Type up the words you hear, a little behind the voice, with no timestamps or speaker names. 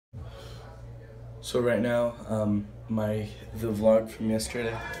So right now, the vlog from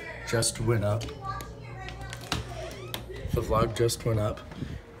yesterday just went up. The vlog just went up,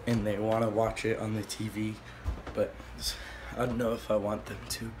 and they want to watch it on the TV, but I don't know if I want them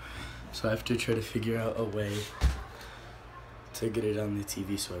to. So I have to try to figure out a way to get it on the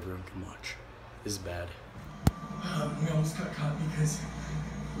TV so everyone can watch. This is bad. We almost got caught because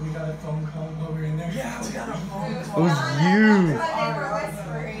we got a phone call while we were in there. Yeah, we got a phone call. It was you.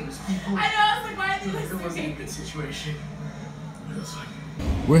 I know, I was like, why are they listening? It wasn't a good situation. It was like...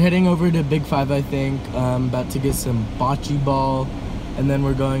 We're heading over to Big Five, I think. About to get some bocce ball. And then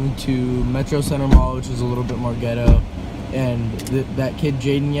we're going to Metro Center Mall, which is a little bit more ghetto. And that kid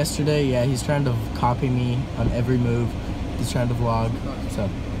Jaden yesterday, yeah, he's trying to copy me on every move. He's trying to vlog. So,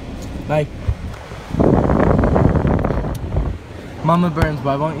 bye. Mama Burns,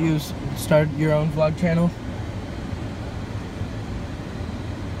 why won't you start your own vlog channel?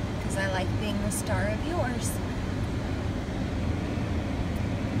 Because I like being the star of yours.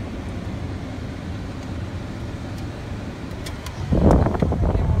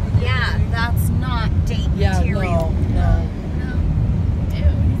 Yeah, that's not date material. No. Ew,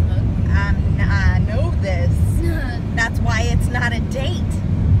 he's ugly. I know this. That's why it's not a date.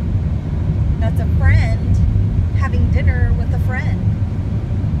 That's a friend having dinner with a friend.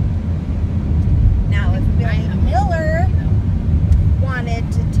 Now, if Billy Miller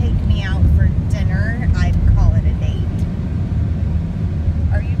wanted to take me out for dinner, I'd call it a date.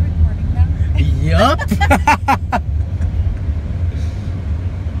 Are you recording that? Yup.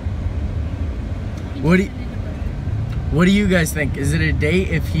 What do you guys think? Is it a date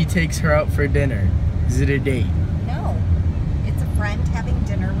if he takes her out for dinner? Is it a date? No. It's a friend having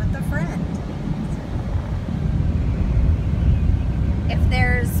dinner with a friend. If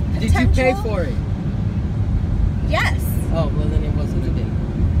there's potential... Did you pay for it? Yes. Oh, well then it wasn't a date.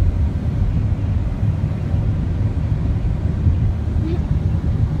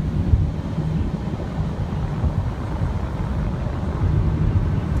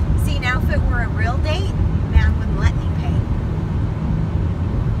 See, now if it were a real date, man wouldn't let me pay.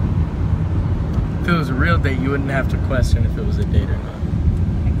 If it was a real date, you wouldn't have to question if it was a date or not.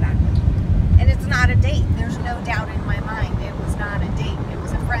 Exactly. And it's not a date. There's no doubt in my mind. It was not a date. It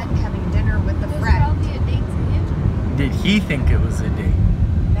was a friend having dinner with a friend. Probably a date to him. Did he think it was a date?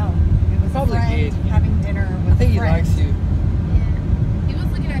 No. It was Probably a friend did. having dinner with I think a he friend. likes you. Yeah. He was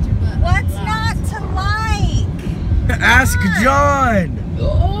looking at your butt. What's not to like? Ask John!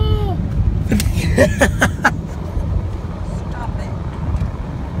 Oh! Stop it.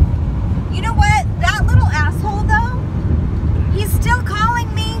 You know what? That little asshole, though, he's still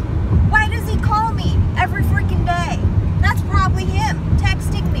calling me. Why does he call me every freaking day? That's probably him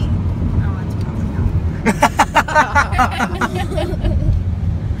texting me. Oh, that's probably not.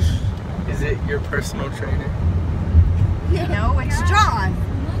 Is it your personal trainer? No, it's John.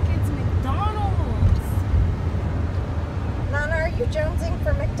 Look, it's McDonald's. Nana, are you jonesing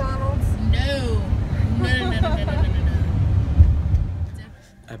for McDonald's? No.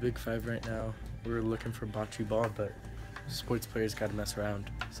 At Big Five right now, we're looking for bocce ball, but sports players gotta mess around,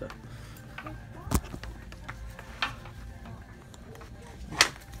 so.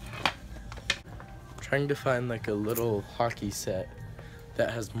 Trying to find like a little hockey set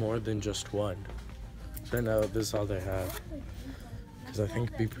that has more than just one. So I know this is all they have. Because I think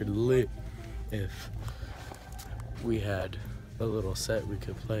it'd be pretty lit if we had a little set we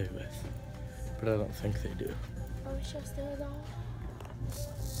could play with. But I don't think they do. Oh, we should steal it all.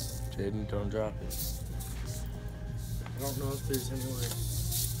 Jaden, don't drop it. I don't know if there's anywhere.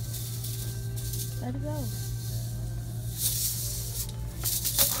 Let it go.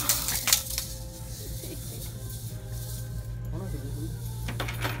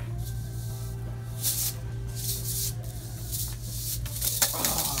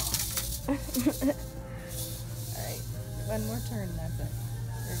 Alright, one more turn, that's it.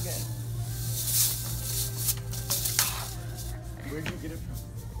 You're good. Where'd you get it from?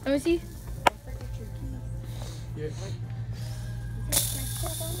 Let me see. Don't forget your keys. Yeah.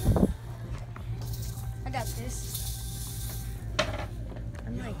 I got this.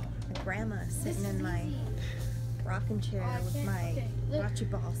 I'm like a grandma sitting in my rocking chair with my bocce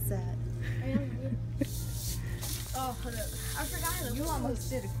ball set. Oh, hold up. I forgot. You almost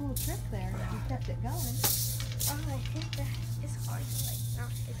did a cool trick there. You kept it going. Oh, I think that it's hard to like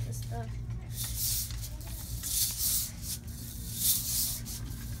not hit the stuff.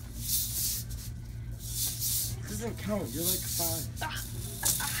 Doesn't count. You're like 5.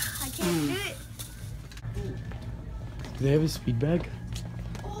 I can't do it. Do they have a speed bag?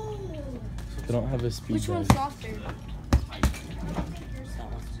 Oh. They don't have a speed Which bag. one's softer?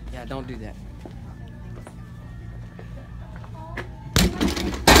 Yeah, don't do that.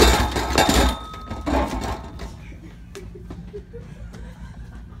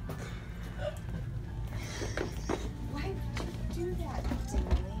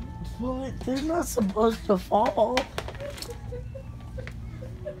 What? They're not supposed to fall.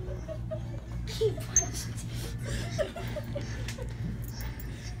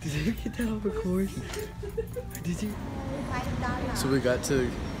 Did you get that on record? Did you? So we got to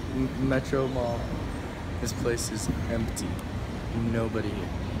Metro Mall. This place is empty. Nobody here.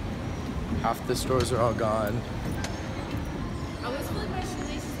 Half the stores are all gone. I always feel like my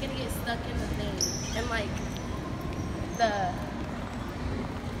shoelace is gonna get stuck in the thing. And like the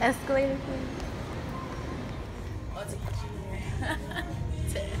escalator thing. Oh, it's a kitchen.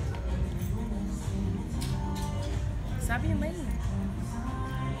 Stop being late.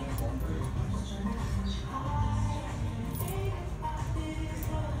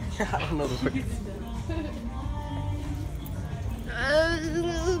 I don't know the words.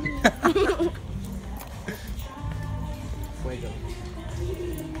 Wake up.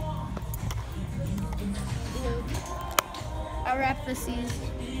 I'll wrap the C's.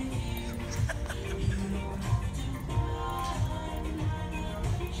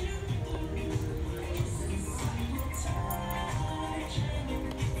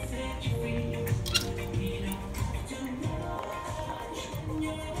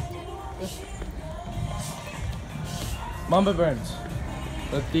 Mama Burns.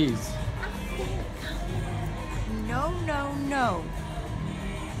 Look these. No, no, no.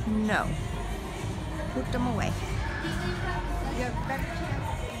 No. Put them away.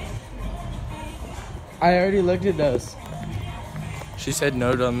 I already looked at those. She said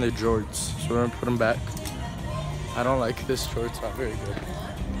no on the jorts, so we're gonna put them back. I don't like this jorts, not very good.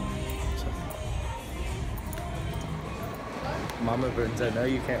 So. Mama Burns, I know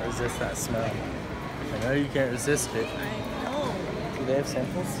you can't resist that smell. I know you can't resist it. I know. Do they have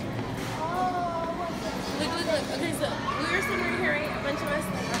samples? Look. Okay, so we were sitting right here, right? A bunch of us,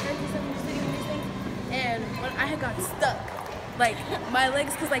 like our friends and stuff, we were sitting in these things. And when I had got stuck, like my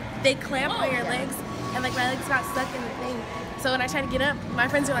legs, cause like they clamp on your legs, and like my legs got stuck in the thing. So when I tried to get up, my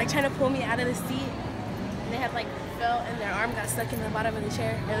friends were like trying to pull me out of the seat, and they had like fell and their arm got stuck in the bottom of the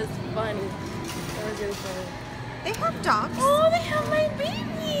chair. It was funny. It was really funny. They have dogs. Oh, they have my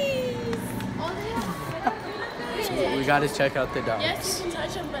babies. Oh, they have. We gotta check out the dogs. Yes, you can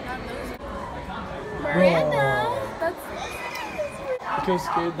touch them, but not those. Miranda. That's. Look how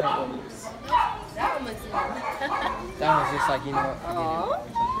scared that one is. That one looks good. That was just like, you know what?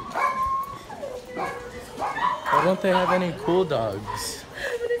 Why don't they have any cool dogs?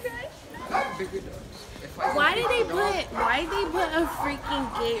 Why did they put a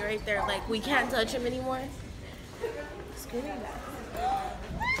freaking gate right there? Like we can't touch them anymore. Screw that.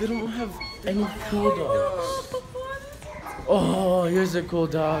 They don't have any cool dogs. Oh, here's a cool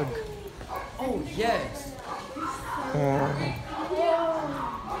dog. Oh, yes.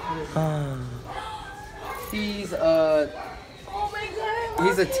 He's Oh my god.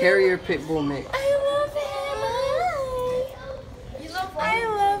 he's a terrier pit bull mix. I love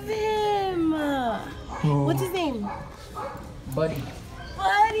him. I love him. What's his name? Buddy.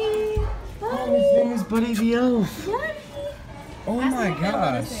 Buddy. Oh, his name is Buddy the Elf. Buddy. Oh Ask my him what I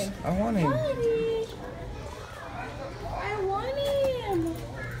wanna gosh. say. I want him. Buddy. I want him.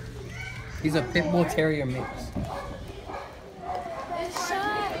 He's a pit bull terrier mix. It's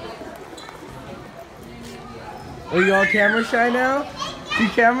shy. Are you all camera shy now? You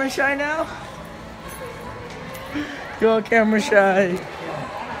camera shy now? You all camera shy.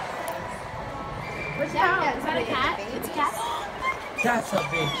 What's that? Is that a cat? It's a cat? That's a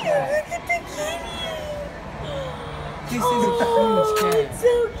big cat. Look at the kitty. This is a huge cat.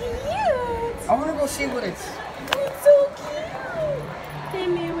 So cute. I want to go see what it's. It's so cute. Hey,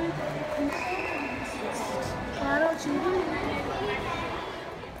 Mary. Why don't you do it?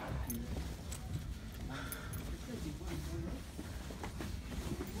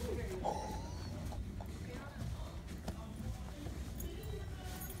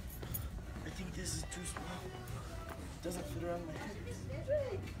 I think this is too small. It doesn't fit around my head.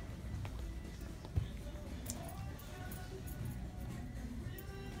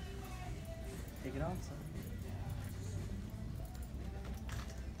 Take it on, son.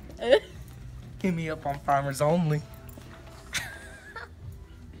 Hit me up on Farmers Only.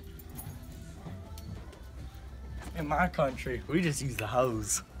 In my country, we just use the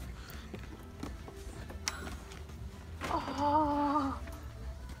hose. Oh.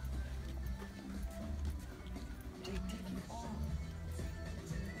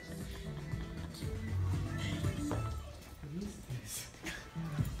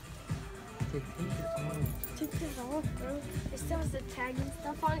 Take it off, bro. It still has the tag and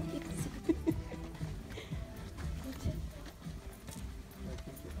stuff on it. You can see.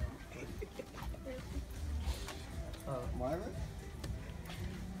 Myra?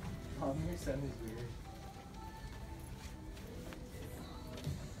 Mom, your son is weird.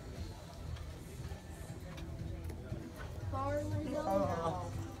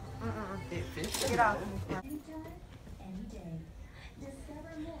 It fits. Get off. Any day.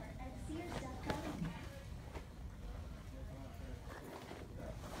 Discover more at Sears.com.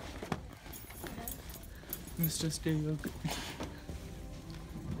 Mr. Stereo.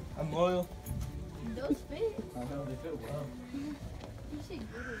 I'm loyal. Those fit. I know they fit well. You should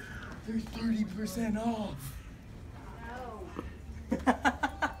get it. They're 30% off.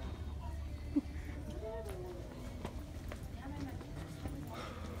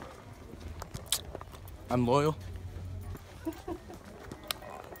 I'm loyal.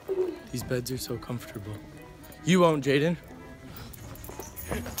 These beds are so comfortable. You won't, Jaden.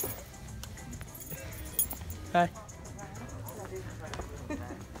 Hi.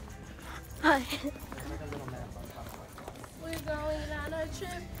 Hi. We're going on a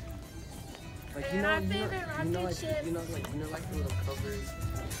trip. Like And our favorite rocket ship. like the little covers.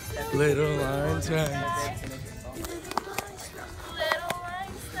 Little lines, right? Little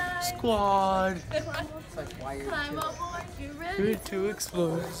Einstein. Squad. It's like wired Climb to aboard, you ready? Here to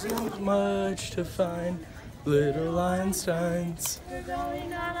explore, so much to find. Little Einsteins. We're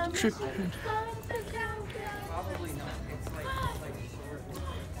going on a Trip. mission. Find the countdown. Probably not. It's like short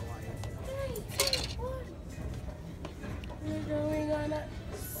and wired. 3, 2, 1. We're going on a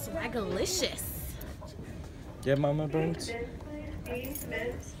swagalicious. Yeah, Mama Burns. We're going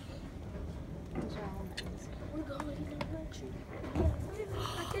on a trip.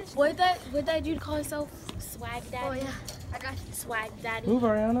 What that dude call himself? Swag Daddy? Oh yeah, I got you. Swag Daddy. Move,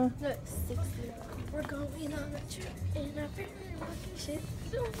 Ariana. Look, 60. We're going on a trip in our favorite rocket ship.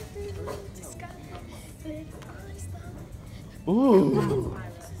 Ooh.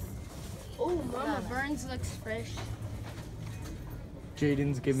 Oh, Mama Burns looks fresh.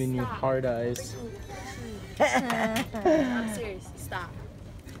 Jaden's giving you Stop. hard eyes. I'm serious. Stop.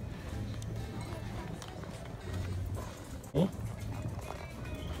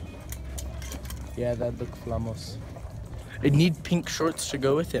 Yeah, that look flamos. I need pink shorts to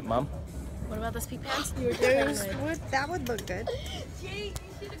go with it, Mom. What about those pink pants? You were That would look good. Jay, you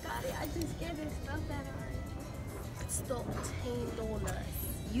should have got it. I just scared there's stuff that are. It's the tamed on us.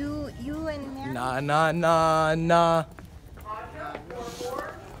 You and Mary. Nah.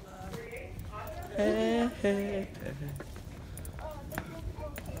 Hey, hey.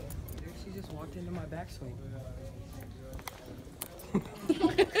 She just walked into my backswing.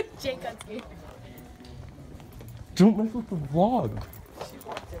 Jay got scared. Don't mess with the vlog. She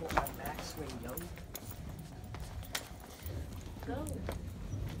walked into my backswing, yo. Go.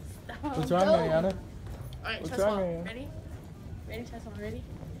 Stop. What's wrong, Go. Mariana? Alright, What's chest wrong, ball. Mariana? Ready? Ready, chest ball. Ready?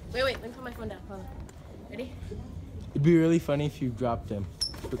 Wait, let me put my phone down. Hold on. Ready? It'd be really funny if you dropped him.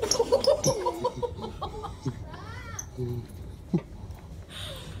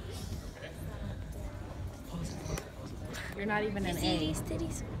 You're not even an See A. these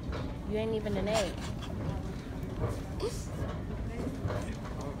titties? You ain't even an A.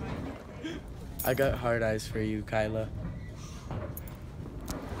 I got hard eyes for you, Kyla.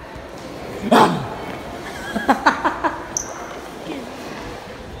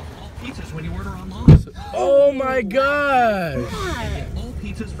 Pizzas when you order online. Oh my gosh! All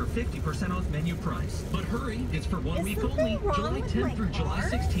pizzas for 50% off menu price. But hurry, it's for 1 week only, July 10th through July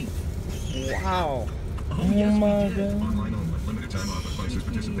 16th. Wow. Oh, yes, my we did. God. Online only. Limited time offer. Prices,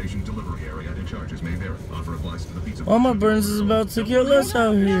 participation, delivery area, and charges may vary. Offer applies to the pizza. Mama Burns is about to kill us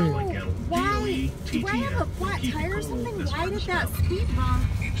out here. Like L, Why? DOE, Do I have a TTF, flat keep it tire or cool. something? This Why kind did of that stuff. speed bump?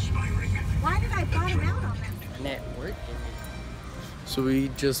 Inspiring. Why did I bottom out on that? Network. So we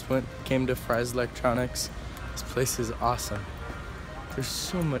just came to Fry's Electronics. This place is awesome. There's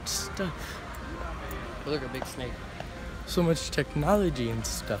so much stuff. Look, a big snake. So much technology and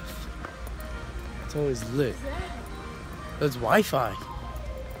stuff. It's always lit. That's Wi-Fi.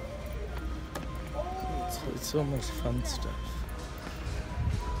 It's so much fun stuff.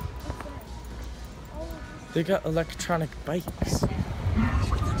 They got electronic bikes.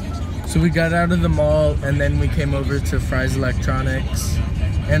 So we got out of the mall and then we came over to Fry's Electronics,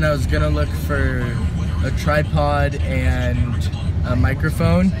 and I was gonna look for a tripod and a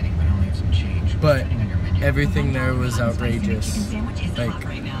microphone, but everything there was outrageous. Like,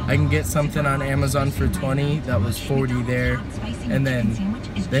 I can get something on Amazon for 20, that was 40 there, and then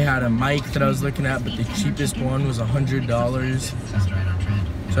they had a mic that I was looking at, but the cheapest one was $100,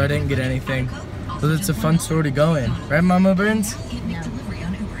 so I didn't get anything. But it's a fun store to go in, right, Mama Burns?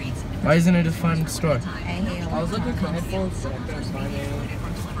 Why isn't it a fun store? I was looking for headphones, but I couldn't find any.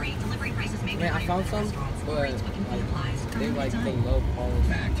 I mean, I found some, but like, they like the low quality.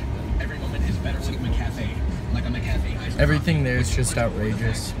 moment is better with McCafe. Like a McCafe iced Everything there is just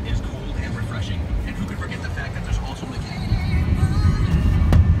outrageous. is cold and refreshing. And who could forget the fact that there's also McCafe?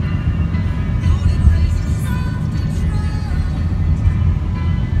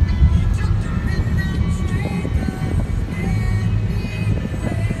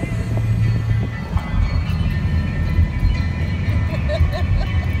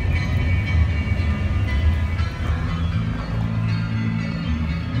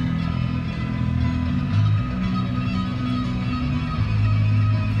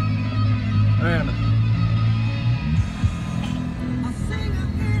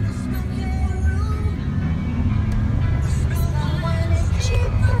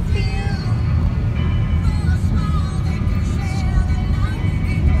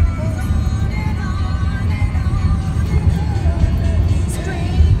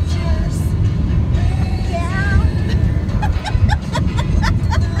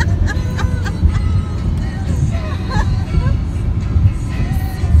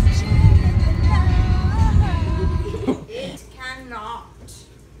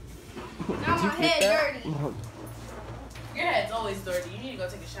 Your head's always dirty. You need to go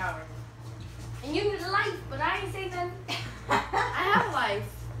take a shower. And you need a life, but I ain't say nothing. I have a life.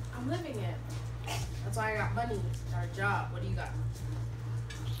 I'm living it. That's why I got money. Got a job. What do you got?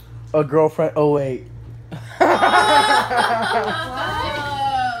 A girlfriend. Oh wait.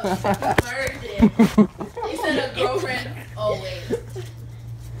 Virgin. You said a girlfriend. Oh wait.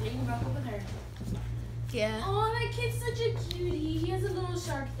 You can broke up with her. Yeah. Oh, that kid's such a cutie. He has a little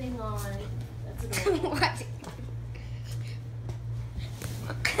shark thing on. That's adorable. What?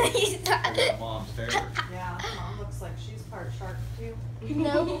 Mom's favorite. Yeah, Mom looks like she's part shark too.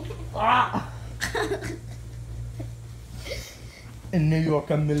 No. In New York,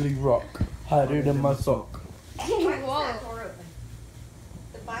 I'm Millie Rock. Harder than my sock. Why is that door open?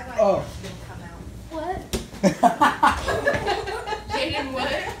 The bye-bye Oh. didn't come out. What? Jaden,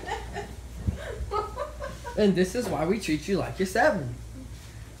 what? And this is why we treat you like you're 7.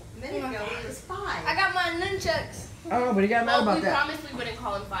 A minute ago it was 5. I got my nunchucks. I don't know, but he got mad Well, about we that. promised we wouldn't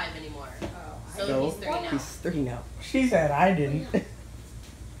call him 5 anymore. So So, he's 3 now. he's 3 now. She said I didn't.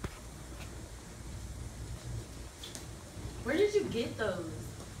 Where did you get those?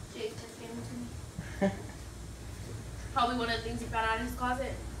 Jake just gave them to me. Probably one of the things he found out in his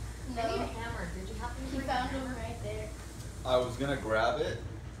closet. I need a No. hammer. Did you happen to He bring a found them hammer? right there. I was gonna grab it,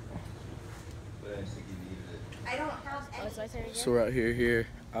 but I didn't think you needed it. I don't have any. So we're out here,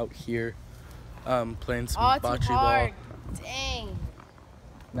 playing some Oh, too bocce hard. ball. Dang.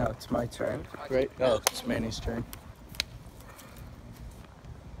 Now it's my turn, right? Oh, it's Manny's turn.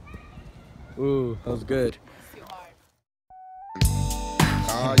 Ooh, that was good. Too hard.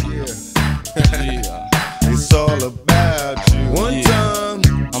 Oh yeah. It's all about you. One time.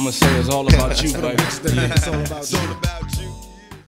 I'ma say it's all about you, baby. It's all about you.